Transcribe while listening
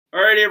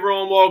Alright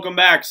everyone, welcome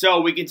back.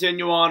 So we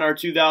continue on our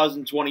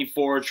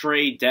 2024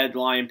 trade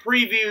deadline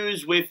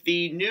previews with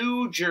the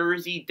New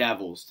Jersey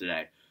Devils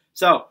today.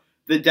 So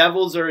the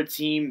Devils are a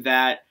team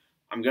that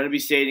I'm going to be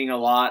stating a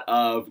lot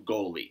of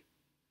goalie.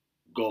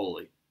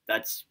 Goalie.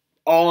 That's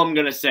all I'm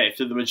going to say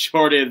through the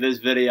majority of this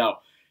video.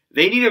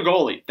 They need a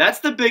goalie. That's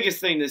the biggest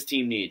thing this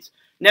team needs.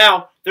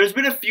 Now, there's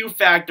been a few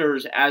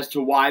factors as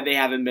to why they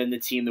haven't been the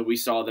team that we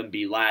saw them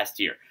be last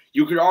year.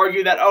 You could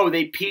argue that, oh,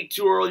 they peaked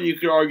too early. You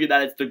could argue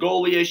that it's the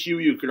goalie issue.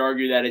 You could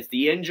argue that it's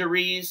the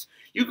injuries.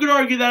 You could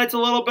argue that it's a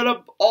little bit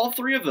of all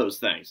three of those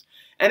things.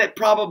 And it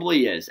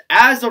probably is.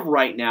 As of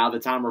right now,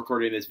 the time I'm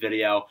recording this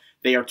video,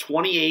 they are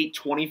 28,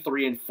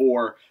 23, and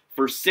 4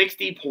 for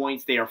 60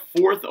 points. They are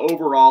 4th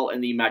overall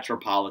in the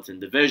Metropolitan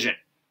Division.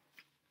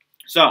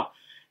 So,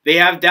 they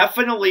have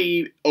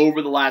definitely,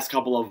 over the last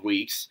couple of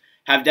weeks,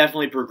 have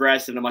definitely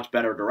progressed in a much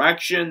better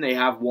direction. They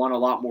have won a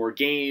lot more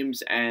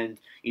games, and,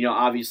 you know,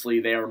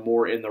 obviously they are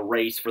more in the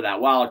race for that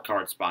wild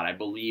card spot. I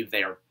believe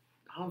they are,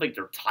 I don't think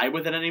they're tied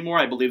with it anymore.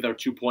 I believe they're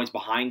 2 points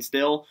behind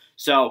still.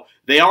 So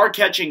they are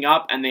catching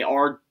up, and they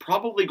are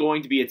probably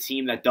going to be a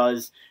team that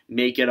does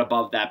make it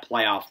above that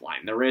playoff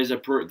line.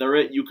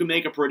 You can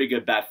make a pretty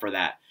good bet for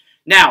that.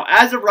 Now,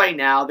 as of right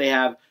now, they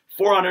have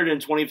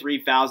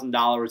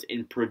 $423,000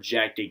 in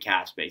projected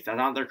cap space. That's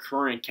not their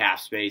current cap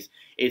space.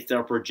 It's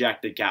their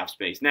projected cap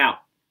space. Now,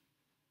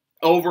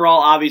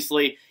 overall,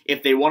 obviously,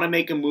 if they want to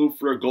make a move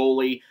for a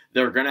goalie,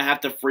 they're going to have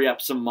to free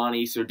up some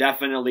money. So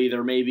definitely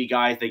there may be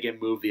guys that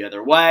get moved the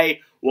other way.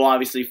 We'll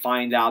obviously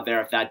find out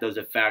there if that does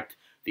affect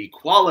the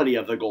quality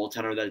of the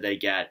goaltender that they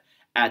get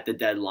at the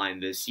deadline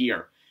this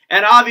year.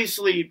 And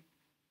obviously,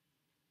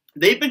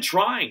 they've been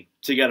trying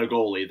to get a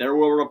goalie. There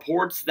were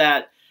reports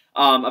that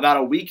about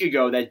a week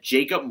ago that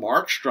Jacob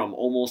Markstrom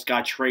almost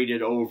got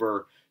traded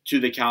over to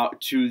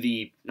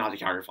not the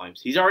Calgary Flames.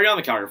 He's already on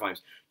the Calgary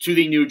Flames, to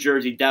the New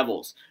Jersey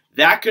Devils.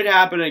 That could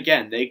happen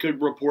again. They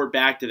could report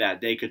back to that.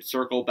 They could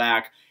circle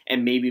back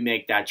and maybe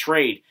make that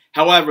trade.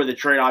 However, the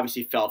trade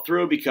obviously fell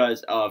through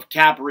because of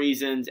cap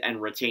reasons and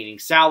retaining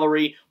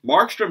salary.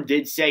 Markstrom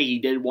did say he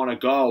did want to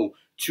go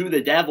to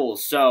the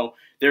Devils, so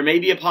there may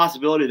be a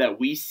possibility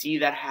that we see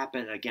that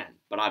happen again.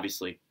 But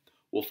obviously,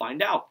 we'll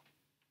find out.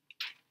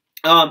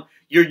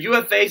 Your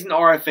UFAs and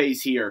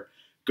RFAs here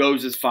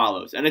goes as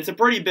follows, and it's a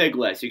pretty big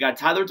list. You got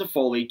Tyler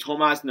Toffoli,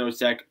 Tomas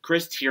Nosek,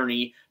 Chris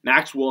Tierney,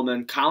 Max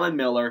Willman, Colin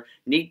Miller,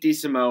 Nick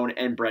DeSimone,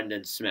 and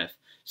Brendan Smith.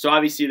 So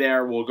obviously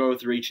there, we'll go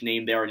through each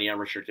name there in the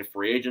unrestricted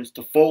free agents.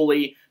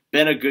 Toffoli,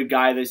 been a good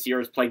guy this year,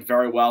 has played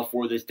very well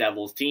for this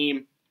Devils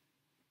team.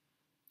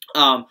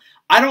 I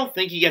don't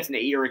think he gets an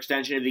 8-year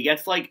extension. If he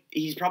gets,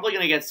 he's probably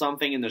going to get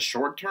something in the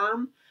short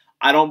term.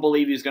 I don't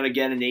believe he's going to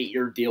get an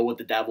 8-year deal with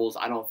the Devils.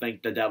 I don't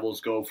think the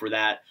Devils go for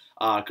that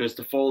because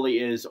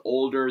Toffoli is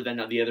older than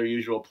the other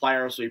usual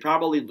players, so he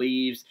probably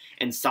leaves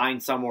and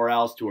signs somewhere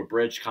else to a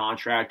bridge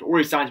contract, or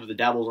he signs with the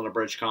Devils on a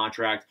bridge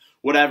contract,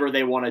 whatever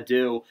they want to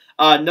do.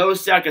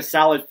 Nosek, a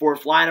solid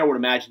 4th liner, would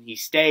imagine he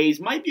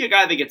stays. Might be a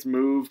guy that gets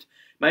moved.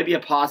 Might be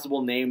a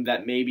possible name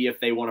that maybe if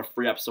they want to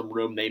free up some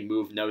room, they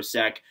move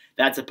Nosek.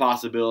 That's a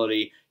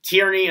possibility.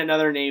 Tierney,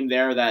 another name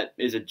there that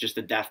is just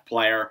a depth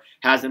player.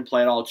 Hasn't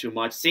played all too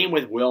much. Same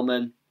with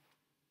Willman.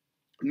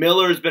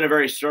 Miller's been a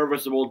very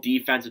serviceable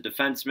defensive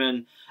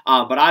defenseman.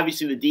 But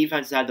obviously the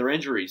defense has had their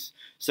injuries.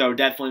 So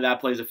definitely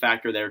that plays a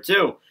factor there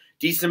too.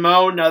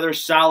 DeSimone, another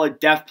solid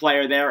depth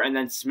player there. And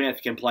then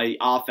Smith can play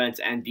offense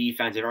and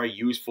defense. A very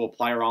useful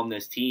player on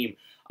this team.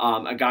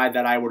 A guy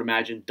that I would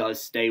imagine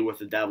does stay with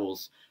the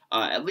Devils.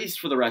 At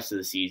least for the rest of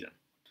the season.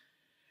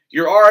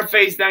 Your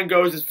RFAs then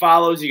goes as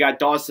follows. You got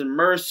Dawson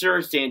Mercer,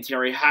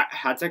 Santeri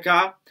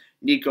Hatakka,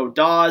 Nico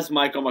Dawes,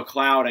 Michael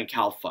McLeod, and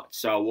Cal Foote.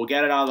 So we'll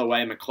get it out of the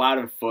way. McLeod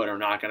and Foote are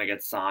not going to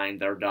get signed.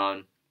 They're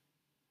done.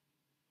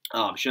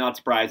 Should not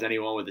surprise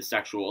anyone with the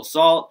sexual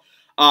assault.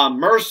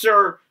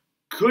 Mercer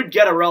could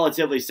get a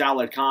relatively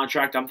solid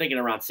contract. I'm thinking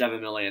around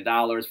 $7 million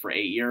for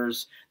 8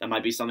 years. That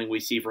might be something we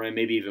see for him,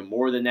 maybe even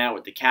more than that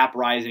with the cap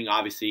rising.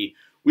 Obviously,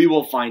 we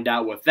will find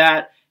out with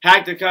that.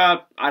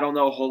 Hatakka, I don't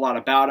know a whole lot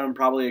about him.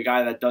 Probably a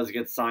guy that does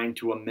get signed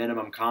to a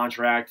minimum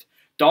contract.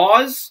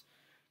 Dawes,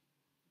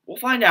 we'll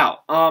find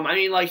out.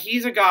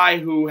 He's a guy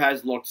who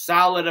has looked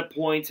solid at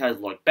points, has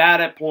looked bad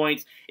at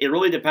points. It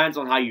really depends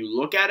on how you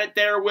look at it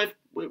there with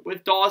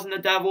Dawes and the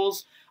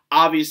Devils.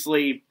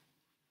 Obviously,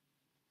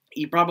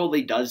 he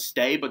probably does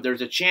stay, but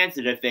there's a chance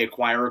that if they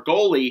acquire a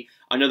goalie,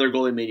 another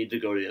goalie may need to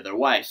go the other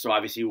way. So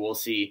obviously, we'll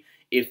see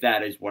if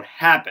that is what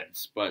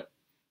happens. But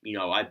you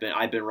know, I've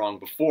been wrong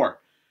before.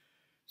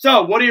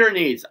 So, what are your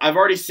needs? I've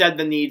already said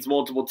the needs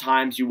multiple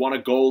times. You want a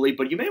goalie,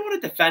 but you may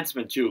want a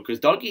defenseman too, because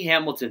Dougie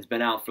Hamilton's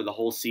been out for the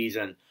whole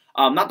season.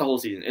 Not the whole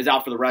season, is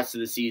out for the rest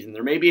of the season.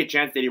 There may be a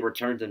chance that he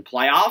returns in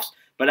playoffs,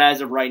 but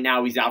as of right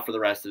now, he's out for the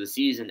rest of the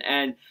season.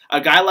 And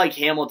a guy like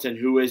Hamilton,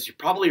 who is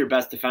probably your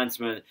best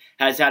defenseman,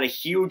 has had a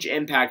huge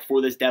impact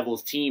for this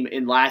Devils team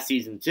in last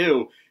season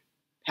too.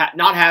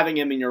 Not having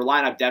him in your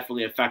lineup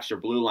definitely affects your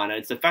blue line, and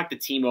it's affected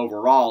the team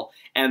overall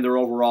and their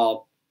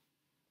overall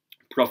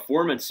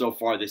performance so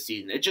far this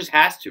season. It just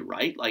has to,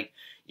 right?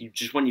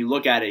 just when you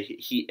look at it,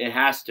 it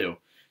has to.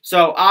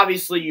 So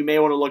obviously you may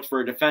want to look for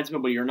a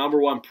defenseman, but your number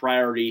one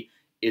priority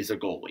is a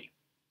goalie.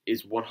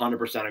 Is 100%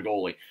 a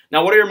goalie.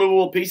 Now, what are your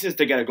movable pieces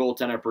to get a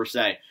goaltender per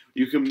se?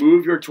 You can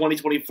move your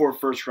 2024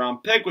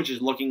 first-round pick, which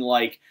is looking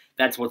like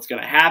that's what's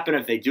going to happen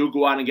if they do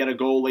go out and get a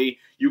goalie.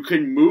 You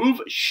can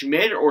move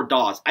Schmid or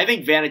Dawes. I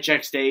think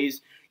Vanacek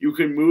stays. You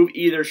can move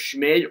either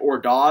Schmid or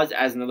Dawes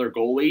as another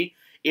goalie.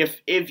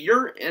 If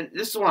you're, and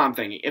this is what I'm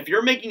thinking, if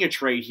you're making a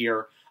trade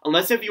here,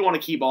 unless if you want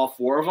to keep all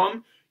 4 of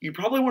them, you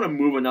probably want to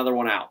move another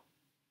one out.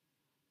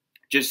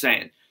 Just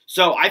saying.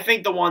 So I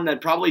think the one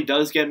that probably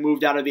does get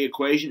moved out of the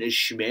equation is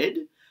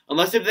Schmid.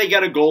 Unless if they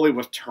get a goalie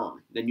with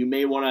term, then you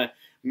may want to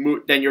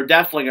move. Then you're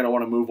definitely going to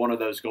want to move one of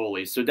those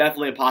goalies. So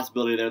definitely a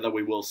possibility there that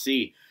we will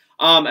see.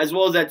 As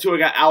well as that too, I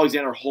got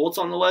Alexander Holtz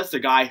on the list, a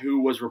guy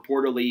who was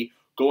reportedly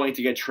going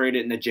to get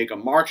traded in the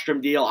Jacob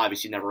Markstrom deal.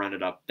 Obviously, never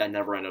ended up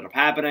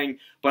happening.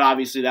 But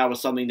obviously, that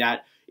was something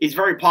that is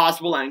very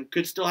possible and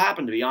could still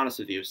happen. To be honest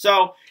with you,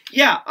 so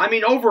yeah, I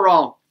mean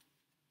overall,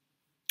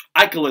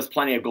 I could list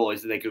plenty of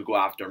goalies that they could go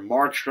after.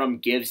 Markstrom,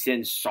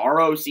 Gibson,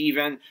 Saros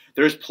even.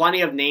 There's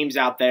plenty of names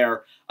out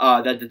there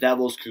that the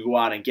Devils could go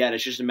out and get.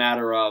 It's just a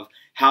matter of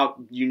how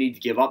you need to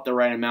give up the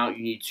right amount.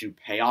 You need to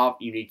pay off.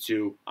 You need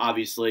to,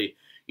 obviously,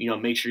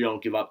 make sure you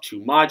don't give up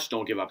too much.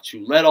 Don't give up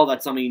too little.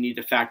 That's something you need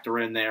to factor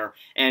in there.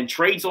 And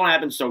trades don't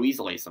happen so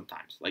easily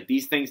sometimes. Like,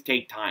 these things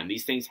take time.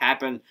 These things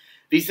happen.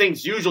 These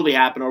things usually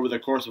happen over the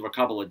course of a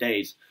couple of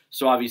days.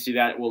 So obviously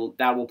that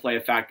will play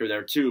a factor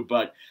there too.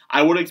 But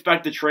I would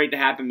expect the trade to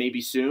happen maybe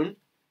soon.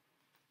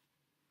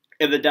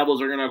 If the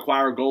Devils are going to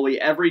acquire a goalie,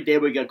 every day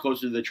we get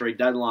closer to the trade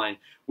deadline,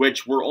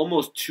 which we're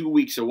almost 2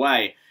 weeks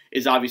away,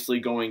 is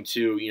obviously going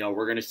to,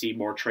 we're going to see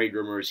more trade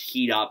rumors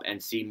heat up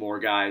and see more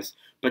guys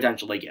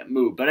potentially get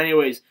moved. But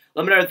anyways,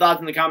 let me know your thoughts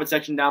in the comment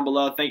section down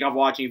below. Thank you all for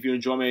watching. If you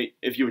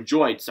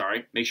enjoyed,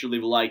 make sure to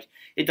leave a like.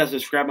 Hit that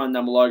subscribe button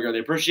down below. I really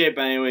appreciate it.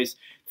 But anyways,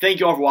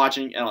 thank you all for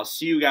watching, and I'll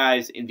see you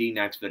guys in the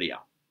next video.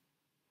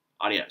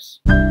 Adios.